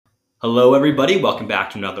Hello, everybody. Welcome back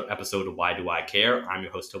to another episode of Why Do I Care? I'm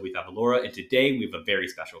your host, Toby Favalora, and today we have a very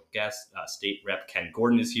special guest. State Rep Ken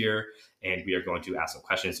Gordon is here, and we are going to ask some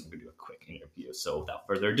questions. We're going to do a quick interview. So without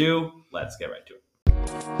further ado, let's get right to it.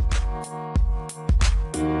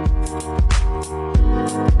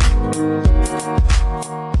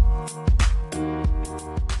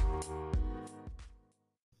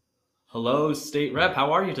 Hello, State Rep.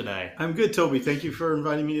 How are you today? I'm good, Toby. Thank you for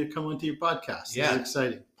inviting me to come onto your podcast. Yeah. It's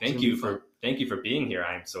exciting. Thank you for being here.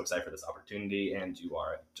 I'm so excited for this opportunity, and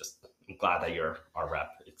I'm glad that you're our rep.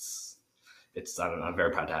 I'm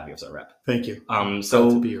very proud to have you as our rep. Thank you. Proud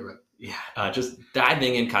to be your rep. Yeah. Just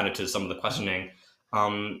diving in kind of to some of the questioning.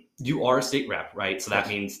 You are a state rep, right? So that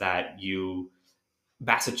means that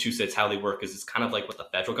Massachusetts, how they work is it's kind of like what the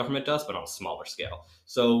federal government does, but on a smaller scale.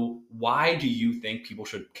 So why do you think people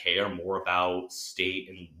should care more about state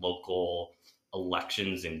and local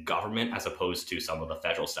elections and government as opposed to some of the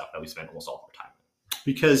federal stuff that we spend almost all of our time in?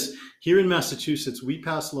 Because here in Massachusetts, we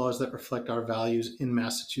pass laws that reflect our values in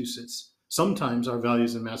Massachusetts. Sometimes our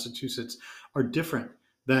values in Massachusetts are different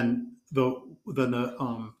than the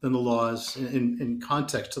laws in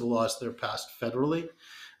context to the laws that are passed federally.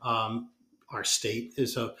 Our state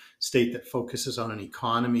is a state that focuses on an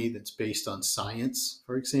economy that's based on science,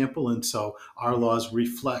 for example, and so our laws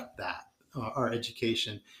reflect that. Our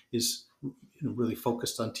education is really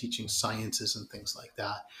focused on teaching sciences and things like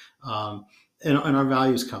that, and our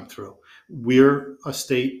values come through. We're a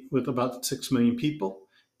state with about 6 million people,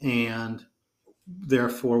 and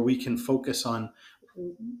therefore we can focus on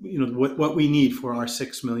what we need for our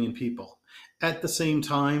 6 million people. At the same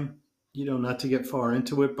time, not to get far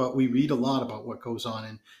into it, but we read a lot about what goes on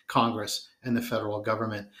in Congress and the federal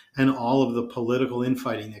government and all of the political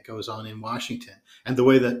infighting that goes on in Washington and the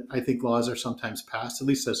way that I think laws are sometimes passed, at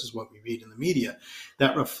least this is what we read in the media,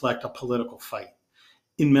 that reflect a political fight.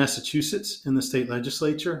 In Massachusetts, in the state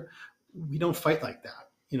legislature, we don't fight like that.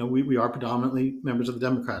 We are predominantly members of the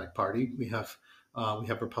Democratic Party. We have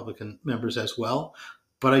Republican members as well.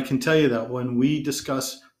 But I can tell you that when we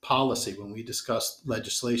discuss policy, when we discuss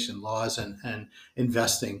legislation, laws, and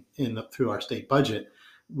investing through our state budget,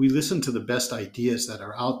 we listen to the best ideas that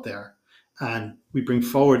are out there, and we bring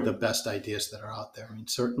forward the best ideas that are out there. I mean,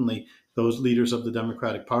 certainly those leaders of the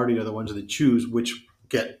Democratic Party are the ones that choose which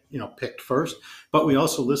get picked first. But we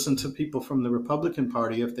also listen to people from the Republican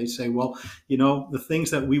Party if they say, well, the things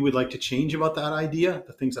that we would like to change about that idea,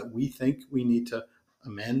 the things that we think we need to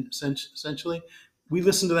amend, essentially, we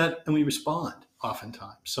listen to that and we respond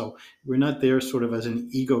oftentimes. So we're not there sort of as an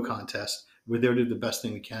ego contest. We're there to do the best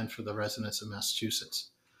thing we can for the residents of Massachusetts.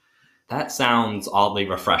 That sounds oddly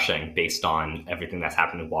refreshing based on everything that's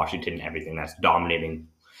happened in Washington and everything that's dominating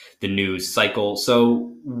the news cycle.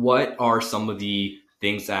 So what are some of the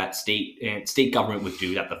things that state government would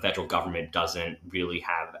do that the federal government doesn't really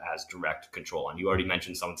have as direct control on? You already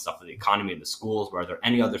mentioned some of the stuff with the economy and the schools, but are there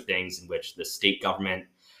any other things in which the state government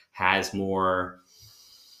has more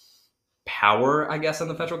power, I guess, than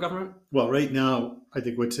the federal government? Well, right now, I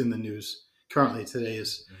think what's in the news currently today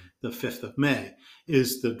is the 5th of May,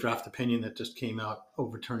 is the draft opinion that just came out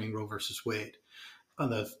overturning Roe versus Wade.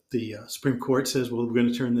 The Supreme Court says, well, we're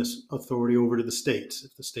going to turn this authority over to the states.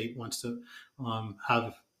 If the state wants to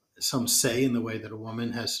have some say in the way that a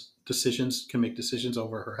woman can make decisions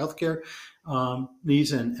over her healthcare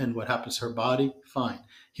needs and what happens to her body, fine.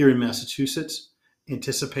 Here in Massachusetts,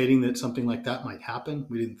 anticipating that something like that might happen,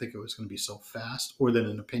 we didn't think it was going to be so fast, or that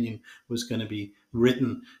an opinion was going to be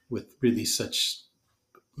written with really such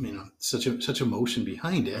emotion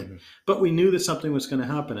behind it. Mm-hmm. But we knew that something was going to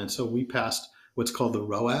happen, and so we passed what's called the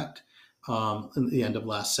Roe Act at the end of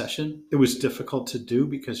last session. It was difficult to do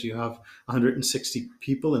because you have 160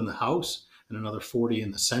 people in the House and another 40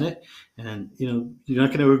 in the Senate, and you're not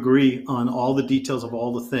going to agree on all the details of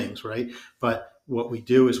all the things, right? But what we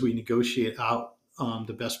do is we negotiate out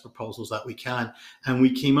the best proposals that we can, and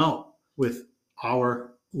we came out with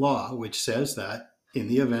our law, which says that in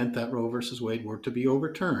the event that Roe versus Wade were to be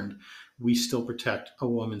overturned, we still protect a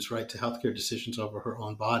woman's right to healthcare decisions over her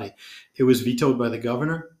own body. It was vetoed by the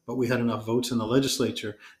governor, but we had enough votes in the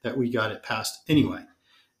legislature that we got it passed anyway.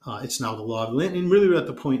 It's now the law of the land, and really we're at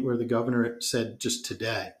the point where the governor said just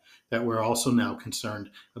today that we're also now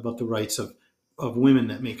concerned about the rights of women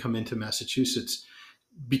that may come into Massachusetts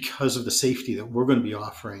because of the safety that we're going to be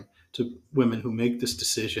offering to women who make this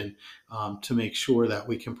decision, to make sure that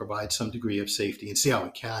we can provide some degree of safety and see how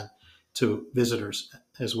we can to visitors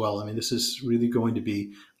as well. I mean, this is really going to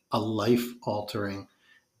be a life-altering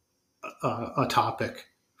a topic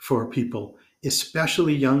for people,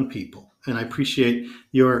 especially young people. And I appreciate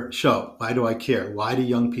your show, Why Do I Care? Why do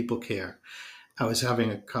young people care? I was having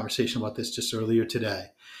a conversation about this just earlier today.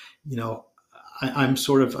 You know, I'm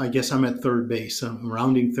sort of, I guess I'm at third base. I'm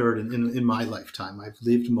rounding third in my lifetime. I've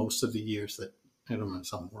lived most of the years that, I don't know,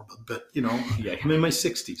 some more, but you know, Yeah. I'm in my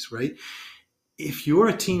 60s, right? If you're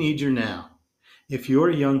a teenager now, if you're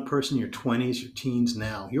a young person, your 20s, your teens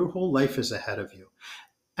now, your whole life is ahead of you.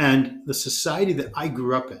 And the society that I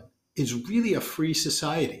grew up in is really a free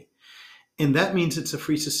society. And that means it's a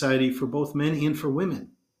free society for both men and for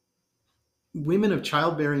women. Women of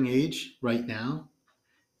childbearing age right now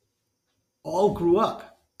all grew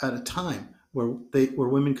up at a time where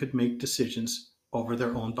women could make decisions over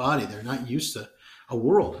their own body. They're not used to a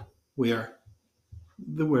world where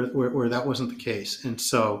that wasn't the case. And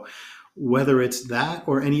so whether it's that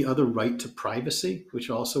or any other right to privacy, which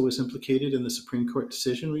also was implicated in the Supreme Court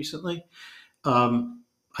decision recently,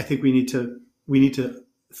 I think we need to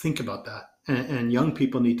think about that. And young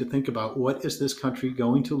people need to think about, what is this country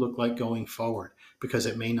going to look like going forward? Because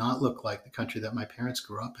it may not look like the country that my parents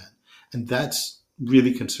grew up in. And that's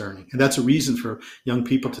really concerning. And that's a reason for young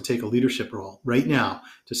people to take a leadership role right now,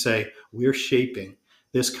 to say, we're shaping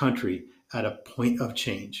this country at a point of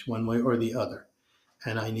change, one way or the other.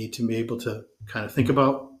 And I need to be able to kind of think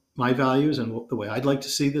about my values and the way I'd like to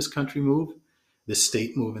see this country move, this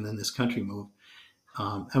state move, and then this country move.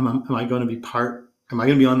 Am I going to be part? Am I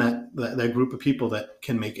going to be on that group of people that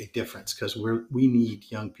can make a difference? Because we need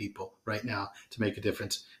young people right now to make a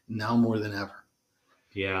difference, now more than ever.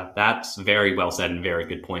 Yeah, that's very well said and very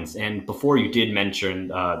good points. And before, you did mention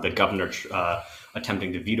the governor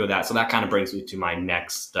attempting to veto that. So that kind of brings me to my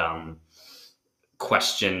next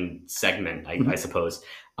question segment, I suppose.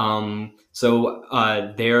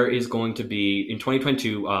 So there is going to be, in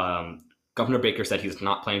 2022, Governor Baker said he's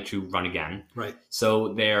not planning to run again. Right.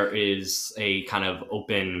 So there is a kind of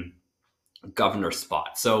open governor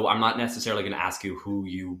spot. So I'm not necessarily going to ask you who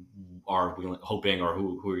you are hoping or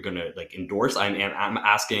who you're going to like endorse. I'm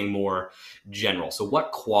asking more general. So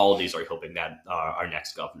what qualities are you hoping that our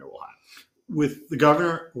next governor will have? With the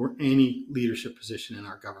governor or any leadership position in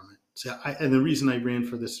our government. So and the reason I ran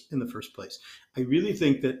for this in the first place, I really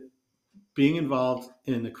think that being involved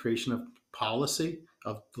in the creation of policy,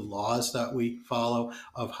 of the laws that we follow,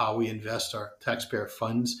 of how we invest our taxpayer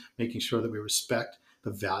funds, making sure that we respect the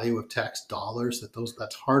value of tax dollars,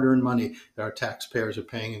 that's hard-earned money that our taxpayers are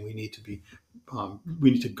paying, and we need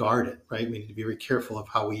to guard it, right? We need to be very careful of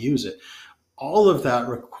how we use it. All of that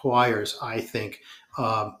requires, I think,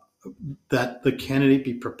 that the candidate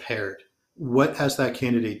be prepared. What has that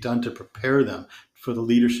candidate done to prepare them for the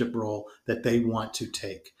leadership role that they want to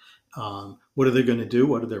take? What are they going to do?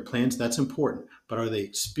 What are their plans? That's important. But are they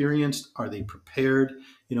experienced? Are they prepared?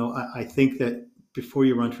 You know, I think that before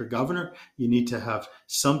you run for governor, you need to have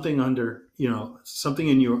something something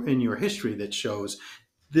in your history that shows,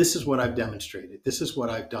 this is what I've demonstrated. This is what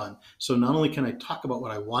I've done. So not only can I talk about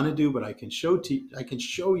what I want to do, but I can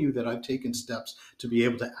show you that I've taken steps to be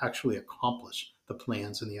able to actually accomplish the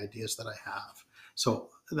plans and the ideas that I have. So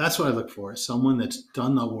that's what I look for, is someone that's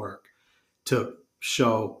done the work to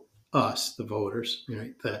show us, the voters,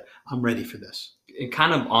 that I'm ready for this. And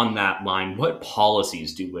kind of on that line, what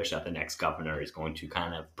policies do you wish that the next governor is going to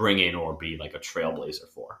kind of bring in or be like a trailblazer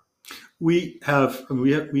for? We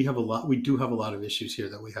do have a lot of issues here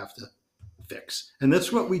that we have to fix. And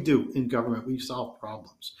that's what we do in government. We solve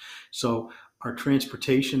problems. So our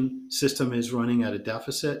transportation system is running at a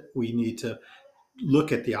deficit. We need to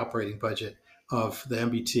look at the operating budget of the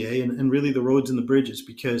MBTA and really the roads and the bridges,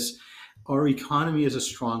 because our economy is a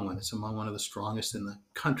strong one. It's among one of the strongest in the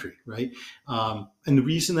country, right? And the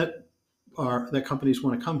reason that companies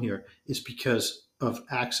want to come here is because of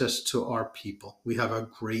access to our people. We have a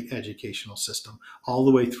great educational system all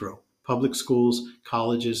the way through. Public schools,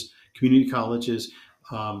 colleges, community colleges,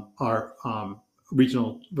 our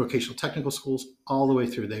regional vocational technical schools, all the way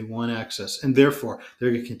through. They want access. And therefore,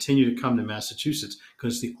 they're going to continue to come to Massachusetts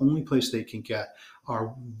because it's the only place they can get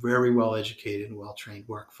our very well-educated and well-trained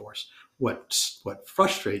workforce. What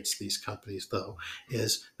frustrates these companies, though,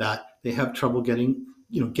 is that they have trouble getting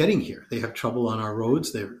here. They have trouble on our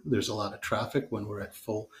roads. There's a lot of traffic when we're at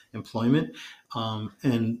full employment,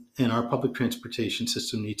 and our public transportation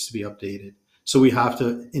system needs to be updated. So we have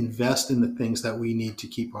to invest in the things that we need to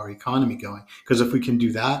keep our economy going. Because if we can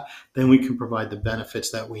do that, then we can provide the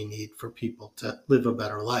benefits that we need for people to live a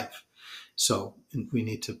better life. So we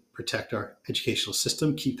need to protect our educational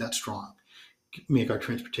system, keep that strong, make our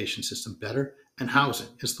transportation system better, and housing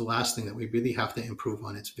is the last thing that we really have to improve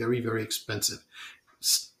on. It's very, very expensive.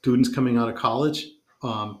 Students coming out of college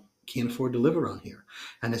can't afford to live around here.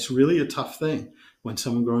 And it's really a tough thing when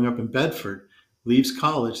someone growing up in Bedford leaves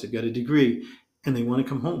college, they've got a degree, and they want to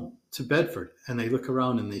come home. to Bedford and they look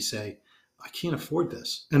around and they say, I can't afford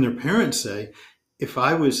this. And their parents say, if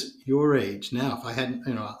I was your age now, if I hadn't,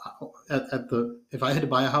 if I had to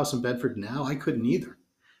buy a house in Bedford now, I couldn't either.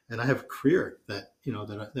 And I have a career that,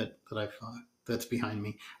 that's behind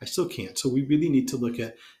me. I still can't. So we really need to look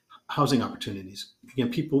at housing opportunities.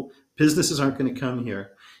 Again, businesses aren't going to come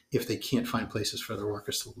here if they can't find places for their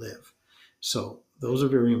workers to live. So those are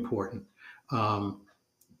very important.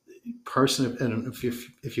 Personally, and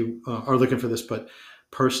if you are looking for this, but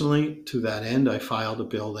personally, to that end, I filed a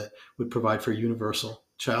bill that would provide for universal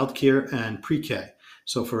child care and pre-K.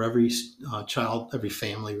 So for every child, every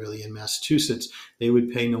family really in Massachusetts, they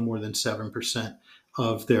would pay no more than 7%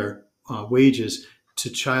 of their wages to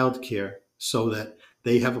child care so that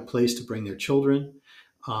they have a place to bring their children,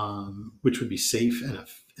 which would be safe and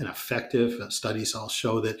effective. Studies all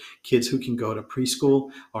show that kids who can go to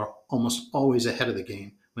preschool are almost always ahead of the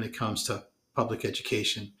game when it comes to public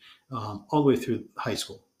education, all the way through high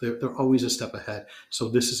school. They're always a step ahead. So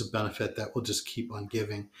this is a benefit that we'll just keep on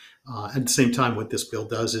giving. At the same time, what this bill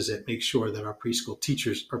does is it makes sure that our preschool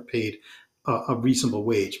teachers are paid a reasonable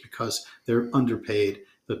wage because they're underpaid.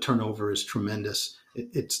 The turnover is tremendous.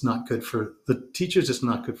 It's not good for the teachers. It's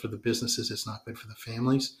not good for the businesses. It's not good for the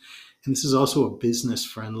families. And this is also a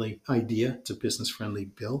business-friendly idea. It's a business-friendly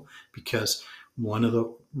bill because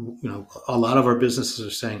a lot of our businesses are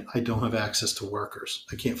saying, I don't have access to workers.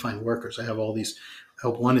 I can't find workers. I have all these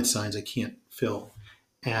help wanted signs I can't fill.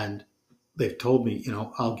 And they've told me,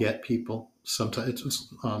 I'll get people, sometimes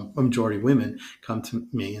it's a majority women, come to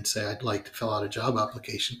me and say, I'd like to fill out a job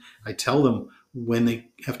application. I tell them when they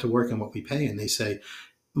have to work and what we pay. And they say,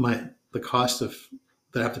 the cost that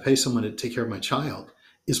I have to pay someone to take care of my child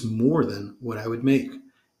is more than what I would make.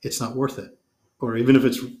 It's not worth it. Or even if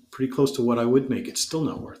it's pretty close to what I would make, it's still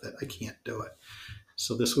not worth it. I can't do it.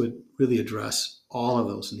 So this would really address all of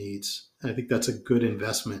those needs. And I think that's a good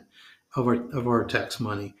investment of our tax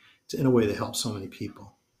money in a way that helps so many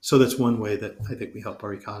people. So that's one way that I think we help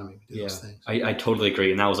our economy. We do those things. I totally agree.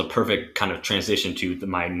 And that was a perfect kind of transition to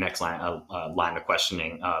my next line of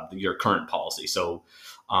questioning, your current policy. So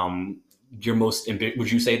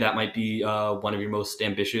would you say that might be one of your most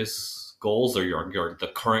ambitious goals, or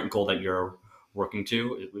the current goal that you're working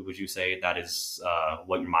to? Would you say that is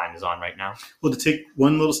what your mind is on right now? Well, to take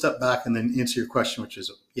one little step back and then answer your question, which is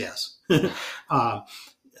yes.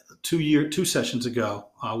 2 sessions ago,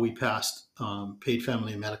 we passed paid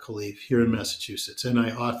family and medical leave here in Massachusetts, and I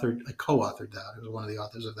co-authored that. I was one of the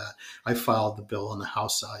authors of that. I filed the bill on the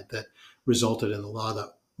House side that resulted in the law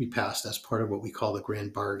that we passed as part of what we call the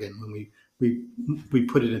grand bargain, when we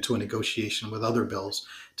put it into a negotiation with other bills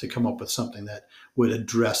to come up with something that would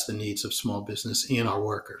address the needs of small business and our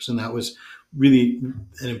workers. And that was really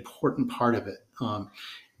an important part of it.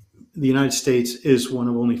 The United States is one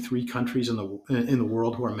of only 3 countries in the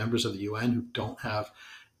world who are members of the UN who don't have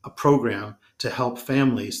a program to help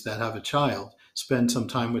families that have a child spend some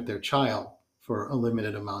time with their child for a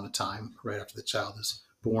limited amount of time right after the child is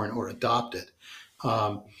born or adopted.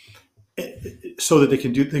 So that they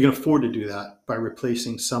can afford to do that by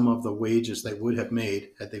replacing some of the wages they would have made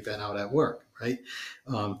had they been out at work, right?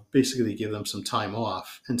 Basically give them some time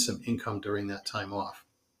off and some income during that time off.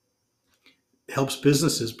 It helps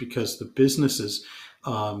businesses because the businesses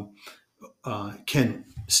can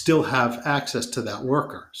still have access to that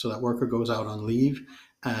worker. So that worker goes out on leave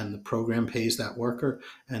and the program pays that worker,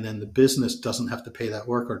 and then the business doesn't have to pay that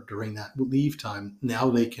worker during that leave time.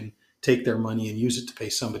 Now they can take their money and use it to pay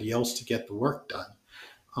somebody else to get the work done.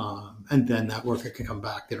 And then that worker can come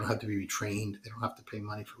back. They don't have to be retrained. They don't have to pay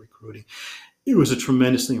money for recruiting. It was a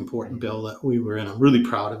tremendously important bill that we were in. I'm really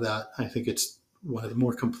proud of that. I think it's one of the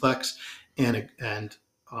more complex and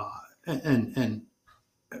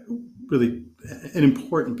really an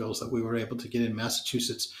important bills that we were able to get in.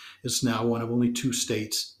 Massachusetts is now one of only 2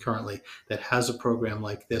 states currently that has a program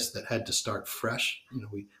like this that had to start fresh.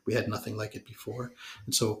 We had nothing like it before.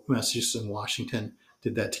 And so Massachusetts and Washington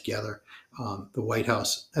did that together. The White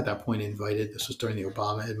House at that point this was during the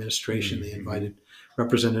Obama administration, they invited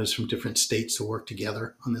representatives from different states to work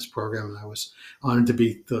together on this program. And I was honored to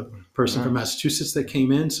be the person from Massachusetts that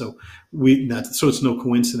came in. So it's no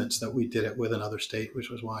coincidence that we did it with another state, which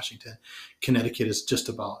was Washington. Connecticut is just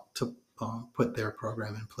about to put their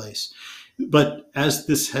program in place. But as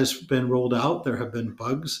this has been rolled out, there have been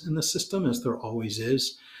bugs in the system, as there always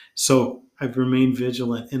is. So I've remained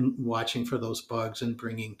vigilant in watching for those bugs and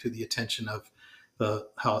bringing to the attention of the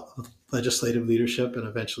legislative leadership and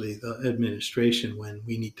eventually the administration when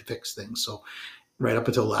we need to fix things. So right up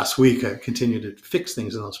until last week, I continued to fix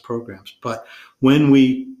things in those programs. But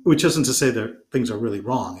which isn't to say that things are really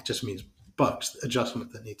wrong. It just means bugs,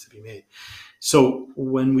 adjustment that needs to be made. So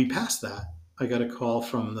when we passed that, I got a call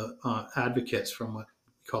from the advocates from what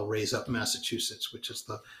we call Raise Up Massachusetts, which is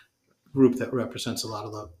the group that represents a lot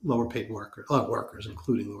of the lower paid workers, a lot of workers,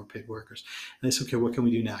 including lower paid workers. And they said, okay, what can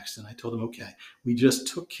we do next? And I told them, okay, we just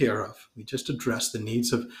addressed the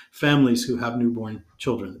needs of families who have newborn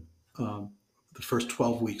children, the first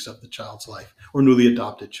 12 weeks of the child's life, or newly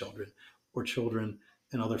adopted children, or children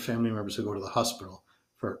and other family members who go to the hospital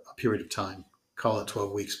for a period of time. Call it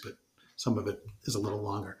 12 weeks, but some of it is a little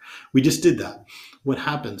longer. We just did that. What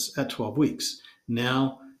happens at 12 weeks?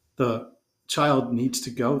 Now the child needs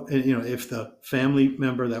to go, and if the family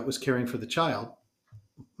member that was caring for the child,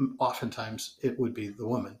 oftentimes it would be the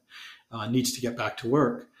woman, needs to get back to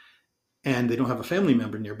work, and they don't have a family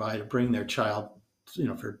member nearby to bring their child,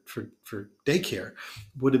 for daycare,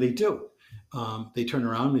 what do? They turn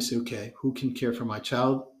around and they say, okay, who can care for my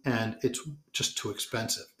child? And it's just too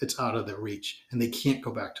expensive. It's out of their reach, and they can't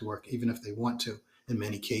go back to work even if they want to in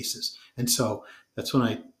many cases. And so that's when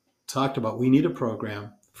I talked about, we need a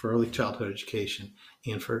program for early childhood education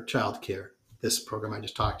and for childcare, this program I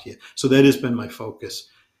just talked to you. So that has been my focus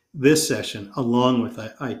this session, along with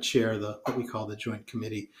I chair what we call the Joint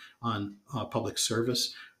Committee on Public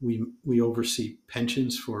Service. We oversee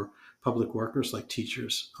pensions for public workers like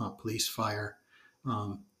teachers, police, fire,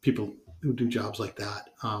 people who do jobs like that.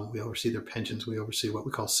 We oversee their pensions. We oversee what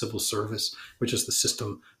we call civil service, which is the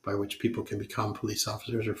system by which people can become police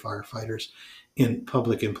officers or firefighters, in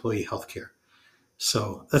public employee healthcare.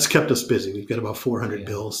 So that's kept us busy. We've got about 400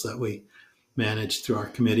 bills that we manage through our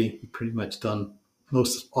committee. We've pretty much done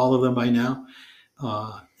all of them by now.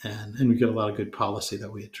 And we've got a lot of good policy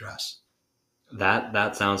that we address.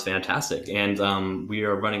 That sounds fantastic. And we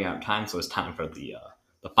are running out of time, so it's time for the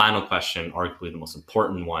final question, arguably the most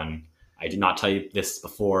important one. I did not tell you this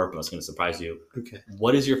before, but I was going to surprise you. Okay.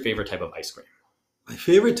 What is your favorite type of ice cream? My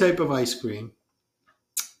favorite type of ice cream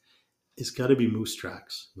is got to be Moose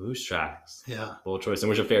Tracks. Moose Tracks. Yeah. Bold choice. And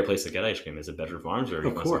what's your favorite place to get ice cream? Is it Bedford Farms? Or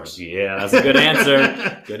of course. Yeah, that's a good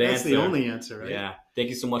answer. Good answer. That's the only answer, right? Yeah. Thank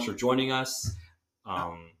you so much for joining us.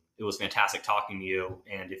 It was fantastic talking to you.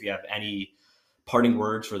 And if you have any parting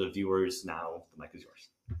words for the viewers, now the mic is yours.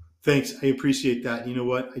 Thanks. I appreciate that. You know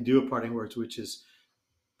what? I do have parting words, which is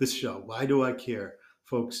this show. Why do I care?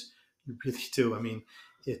 Folks, you really do. I mean,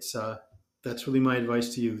 that's really my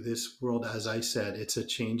advice to you. This world, as I said, it's a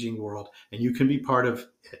changing world, and you can be part of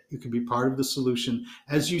it. You can be part of the solution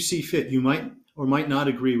as you see fit. You might or might not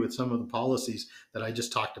agree with some of the policies that I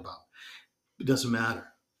just talked about. It doesn't matter.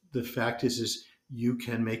 The fact is you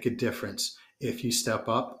can make a difference if you step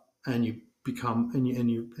up and you become and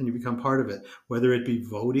you become part of it. Whether it be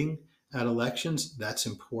voting at elections, that's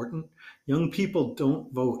important. Young people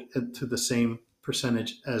don't vote to the same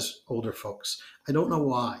percentage as older folks. I don't know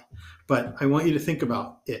why, but I want you to think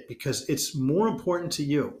about it, because it's more important to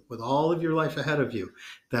you, with all of your life ahead of you,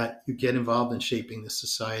 that you get involved in shaping the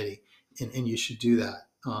society, and you should do that.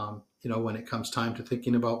 When it comes time to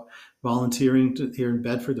thinking about volunteering here in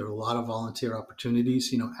Bedford, there are a lot of volunteer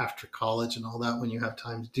opportunities, after college and all that. When you have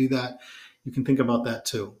time to do that, you can think about that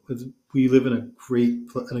too. We live in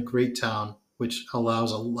a great town, which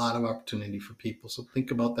allows a lot of opportunity for people. So think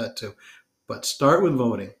about that too. But start with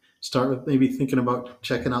voting. Start with maybe thinking about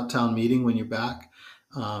checking out town meeting when you're back.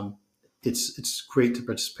 It's great to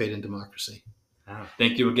participate in democracy.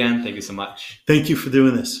 Thank you again. Thank you so much. Thank you for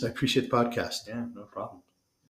doing this. I appreciate the podcast. Yeah, no problem.